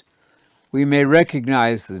event, we may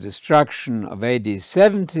recognize the destruction of AD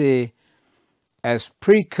 70 as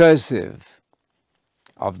precursive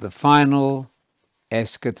of the final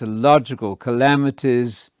eschatological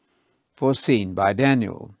calamities foreseen by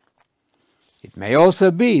Daniel. It may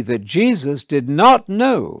also be that Jesus did not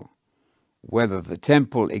know whether the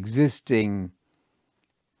temple existing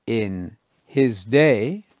in his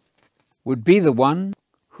day would be the one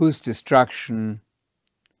whose destruction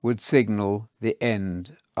would signal the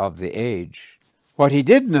end of the age. What he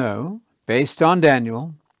did know, based on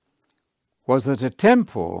Daniel, was that a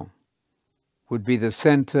temple would be the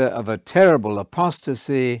center of a terrible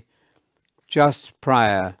apostasy just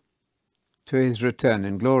prior to his return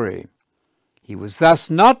in glory. He was thus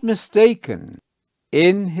not mistaken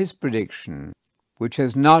in his prediction, which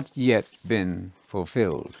has not yet been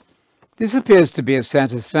fulfilled. This appears to be a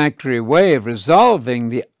satisfactory way of resolving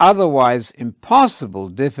the otherwise impossible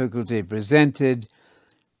difficulty presented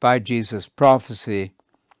by Jesus' prophecy,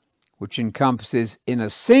 which encompasses in a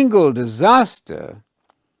single disaster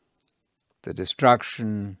the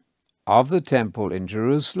destruction of the temple in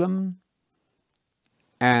Jerusalem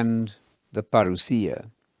and the parousia.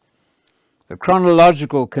 The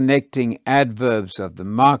chronological connecting adverbs of the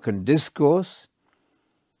Markan discourse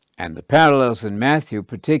and the parallels in Matthew,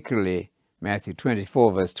 particularly Matthew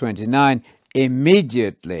 24, verse 29,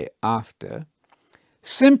 immediately after,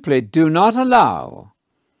 simply do not allow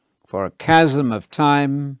for a chasm of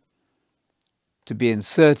time to be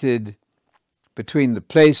inserted between the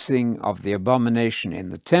placing of the abomination in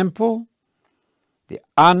the temple, the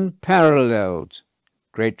unparalleled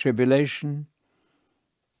Great Tribulation,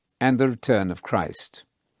 and the return of Christ.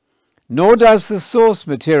 Nor does the source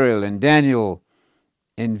material in Daniel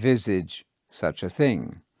envisage such a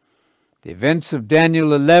thing. The events of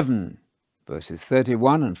Daniel 11, verses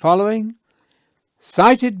 31 and following,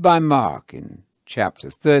 cited by Mark in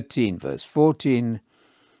chapter 13, verse 14,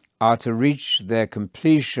 are to reach their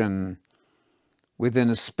completion within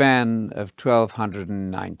a span of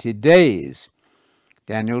 1290 days.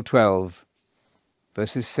 Daniel 12,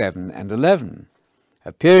 verses 7 and 11.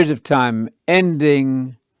 A period of time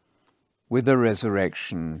ending with the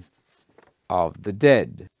resurrection of the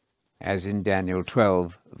dead, as in Daniel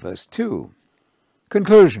 12, verse 2.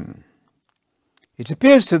 Conclusion. It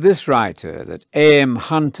appears to this writer that A.M.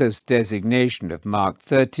 Hunter's designation of Mark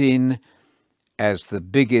 13 as the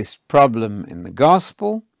biggest problem in the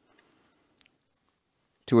Gospel,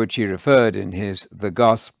 to which he referred in his The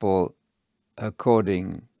Gospel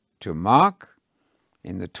According to Mark,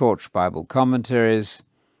 in the Torch Bible Commentaries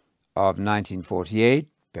of 1948,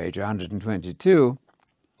 page 122,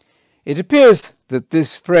 it appears that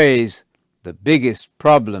this phrase, the biggest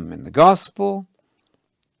problem in the Gospel,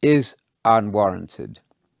 is unwarranted.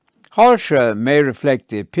 Holscher may reflect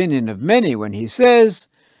the opinion of many when he says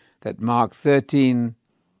that Mark 13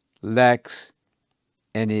 lacks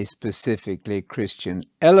any specifically Christian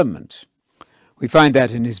element. We find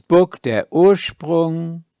that in his book Der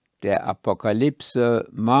Ursprung der Apokalypse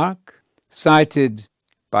Mark, cited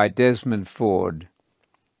by Desmond Ford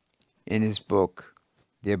in his book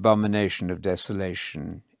The Abomination of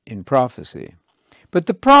Desolation in Prophecy. But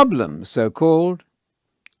the problem, so-called,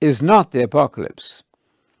 is not the apocalypse.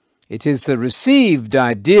 It is the received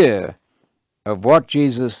idea of what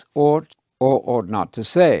Jesus ought or ought not to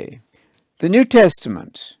say. The New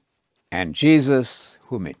Testament, and Jesus,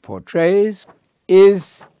 whom it portrays,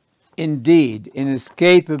 is indeed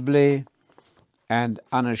inescapably and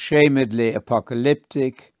unashamedly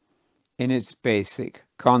apocalyptic in its basic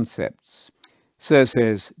concepts. So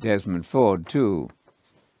says Desmond Ford, too,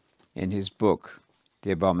 in his book,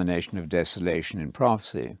 The Abomination of Desolation in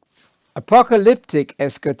Prophecy. Apocalyptic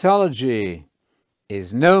eschatology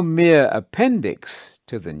is no mere appendix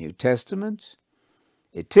to the New Testament.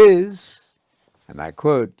 It is, and I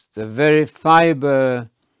quote, the very fiber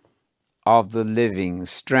of the living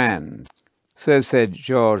strand. So said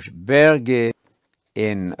Georges Berger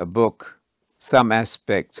in a book, Some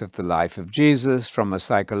Aspects of the Life of Jesus from a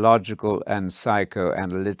Psychological and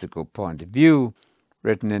Psychoanalytical Point of View,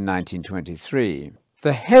 written in 1923.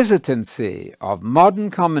 The hesitancy of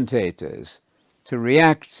modern commentators to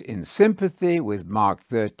react in sympathy with Mark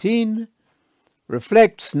 13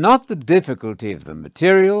 reflects not the difficulty of the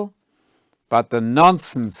material, but the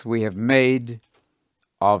nonsense we have made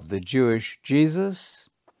of the Jewish Jesus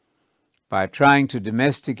by trying to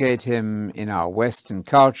domesticate him in our Western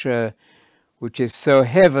culture, which is so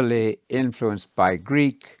heavily influenced by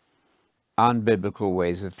Greek, unbiblical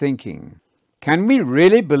ways of thinking. Can we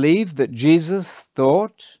really believe that Jesus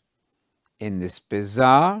thought in this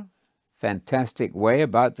bizarre, fantastic way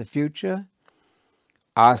about the future?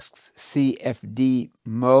 Asks C.F.D.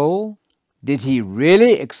 Mole. Did he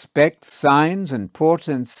really expect signs and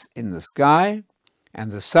portents in the sky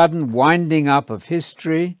and the sudden winding up of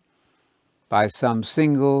history by some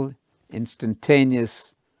single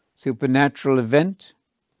instantaneous supernatural event?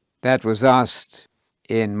 That was asked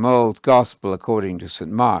in Moll's Gospel according to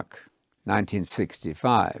St. Mark,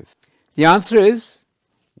 1965. The answer is,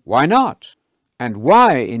 why not? And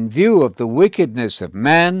why, in view of the wickedness of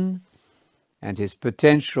man and his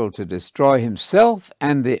potential to destroy himself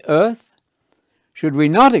and the earth, should we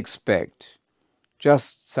not expect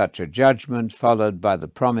just such a judgment followed by the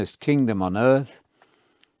promised kingdom on earth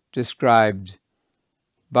described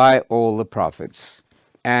by all the prophets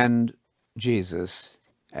and Jesus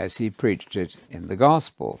as he preached it in the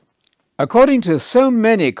gospel? According to so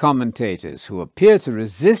many commentators who appear to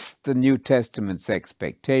resist the New Testament's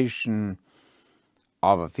expectation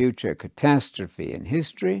of a future catastrophe in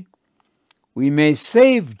history, we may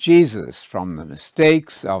save Jesus from the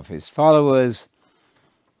mistakes of his followers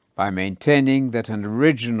by maintaining that an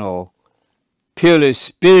original, purely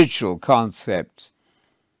spiritual concept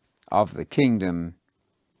of the kingdom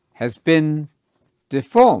has been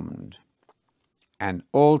deformed and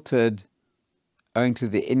altered owing to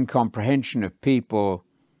the incomprehension of people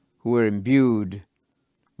who were imbued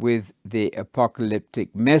with the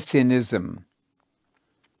apocalyptic messianism.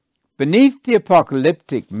 Beneath the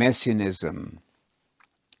apocalyptic messianism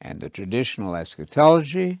and the traditional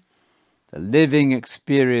eschatology, the living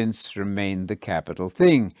experience remained the capital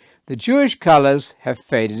thing. The Jewish colors have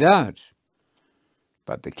faded out,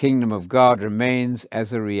 but the kingdom of God remains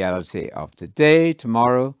as a reality of today,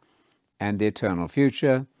 tomorrow, and the eternal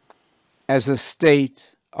future, as a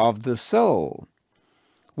state of the soul.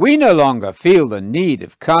 We no longer feel the need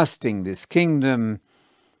of casting this kingdom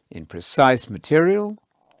in precise material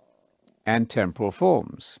and temporal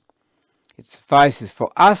forms. It suffices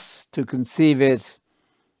for us to conceive it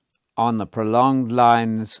on the prolonged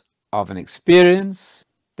lines of an experience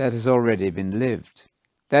that has already been lived.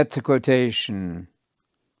 That's a quotation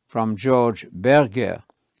from George Berger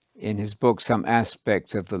in his book Some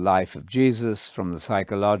Aspects of the Life of Jesus from the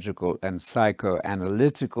Psychological and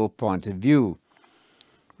Psychoanalytical Point of View,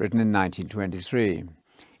 written in 1923.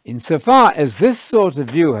 Insofar as this sort of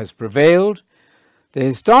view has prevailed, the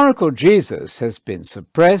historical Jesus has been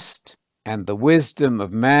suppressed, and the wisdom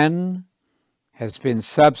of man has been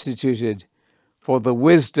substituted for the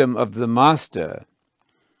wisdom of the Master.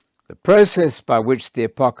 The process by which the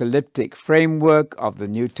apocalyptic framework of the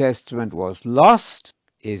New Testament was lost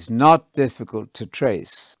is not difficult to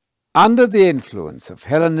trace. Under the influence of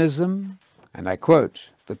Hellenism, and I quote,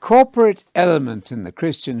 "The corporate element in the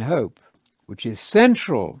Christian hope, which is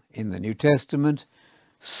central in the New Testament,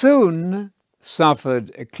 soon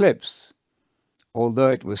suffered eclipse, although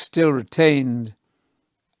it was still retained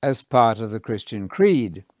as part of the Christian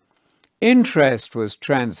creed. Interest was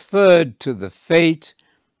transferred to the fate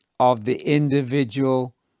of the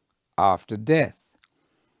individual after death,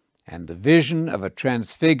 and the vision of a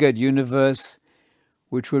transfigured universe,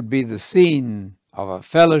 which would be the scene of a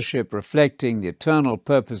fellowship reflecting the eternal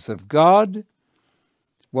purpose of God,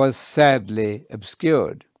 was sadly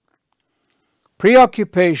obscured.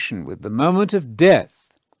 Preoccupation with the moment of death,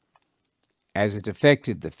 as it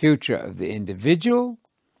affected the future of the individual,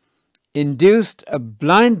 induced a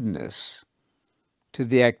blindness to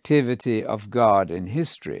the activity of God in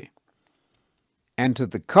history, and to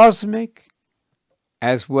the cosmic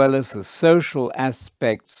as well as the social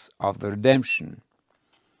aspects of the redemption.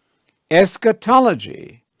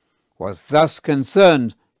 Eschatology was thus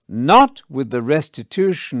concerned not with the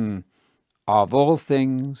restitution of all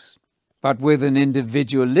things, but with an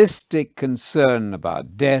individualistic concern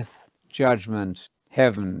about death, judgment,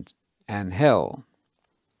 heaven, and hell."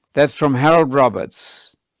 That's from Harold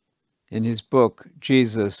Roberts in his book,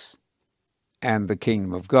 Jesus and the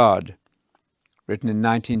Kingdom of God, written in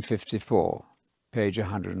 1954, page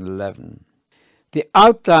 111. The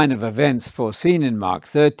outline of events foreseen in Mark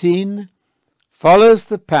 13 follows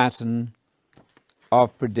the pattern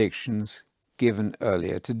of predictions given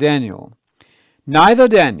earlier to Daniel. Neither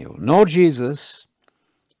Daniel nor Jesus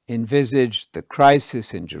envisaged the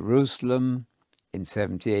crisis in Jerusalem in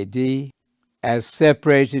 70 AD as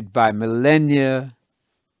separated by millennia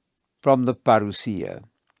from the parousia.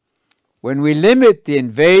 When we limit the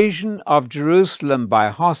invasion of Jerusalem by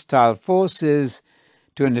hostile forces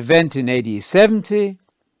to an event in AD 70,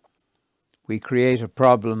 we create a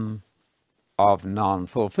problem of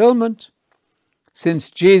non-fulfillment, since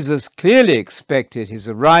Jesus clearly expected his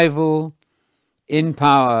arrival in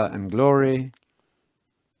power and glory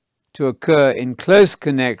to occur in close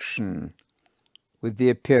connection with the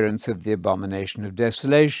appearance of the abomination of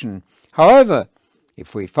desolation. However,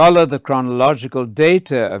 if we follow the chronological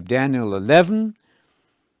data of Daniel 11,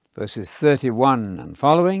 verses 31 and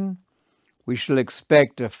following, we shall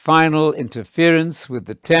expect a final interference with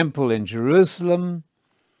the temple in Jerusalem,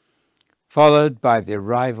 followed by the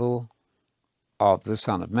arrival of the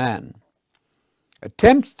Son of Man.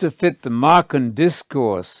 Attempts to fit the Markan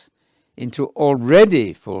discourse into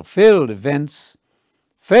already fulfilled events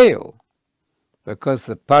fail, because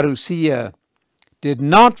the parousia did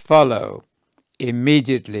not follow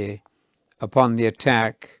immediately upon the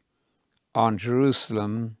attack on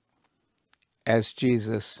Jerusalem as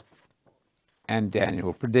Jesus and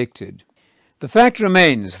Daniel predicted. The fact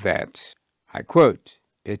remains that, I quote,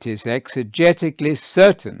 "It is exegetically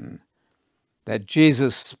certain that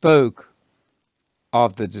Jesus spoke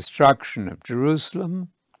of the destruction of Jerusalem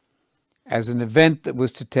as an event that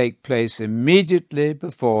was to take place immediately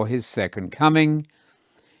before his second coming.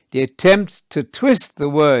 The attempts to twist the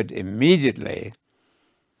word immediately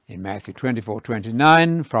in Matthew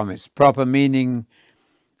 24:29 from its proper meaning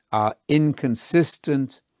are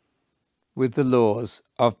inconsistent with the laws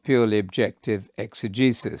of purely objective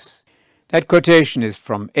exegesis." That quotation is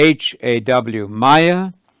from H.A.W.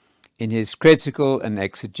 Meyer in his critical and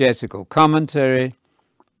exegetical commentary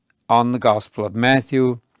on the Gospel of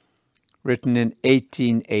Matthew, written in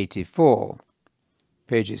 1884,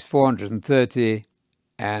 pages 430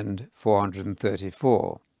 and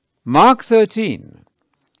 434. Mark 13,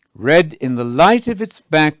 read in the light of its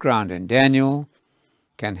background in Daniel,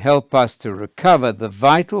 can help us to recover the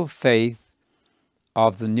vital faith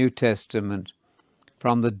of the New Testament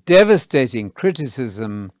from the devastating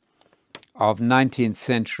criticism of 19th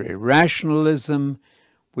century rationalism,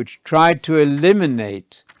 which tried to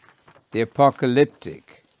eliminate the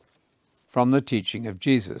apocalyptic from the teaching of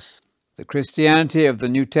Jesus. The Christianity of the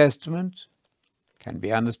New Testament can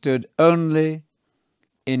be understood only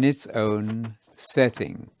in its own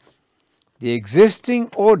setting. The existing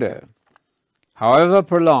order, however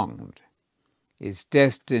prolonged, is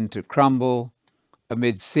destined to crumble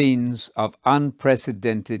amid scenes of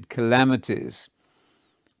unprecedented calamities.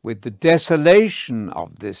 With the desolation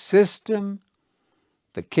of this system,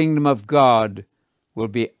 the kingdom of God will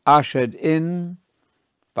be ushered in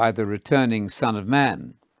by the returning Son of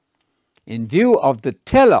Man. In view of the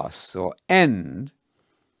telos, or end,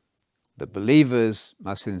 the believers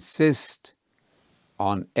must insist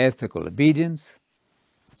on ethical obedience,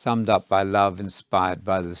 summed up by love inspired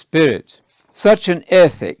by the Spirit. Such an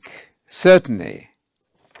ethic certainly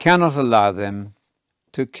cannot allow them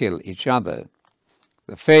to kill each other.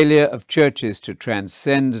 The failure of churches to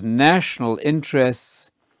transcend national interests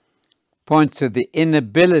points to the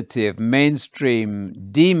inability of mainstream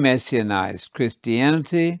demessianized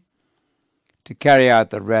Christianity to carry out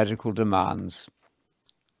the radical demands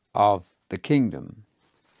of the kingdom.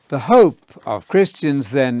 The hope of Christians,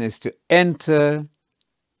 then, is to enter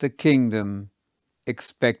the kingdom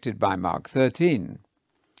expected by Mark 13.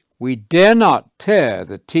 We dare not tear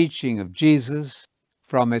the teaching of Jesus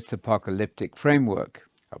from its apocalyptic framework.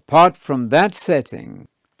 Apart from that setting,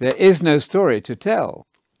 there is no story to tell,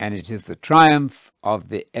 and it is the triumph of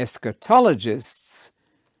the eschatologists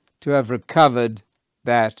to have recovered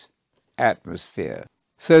that atmosphere.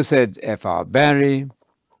 So said F.R. Barry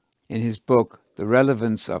in his book, The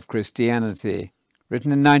Relevance of Christianity,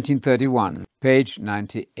 written in 1931, page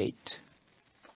 98.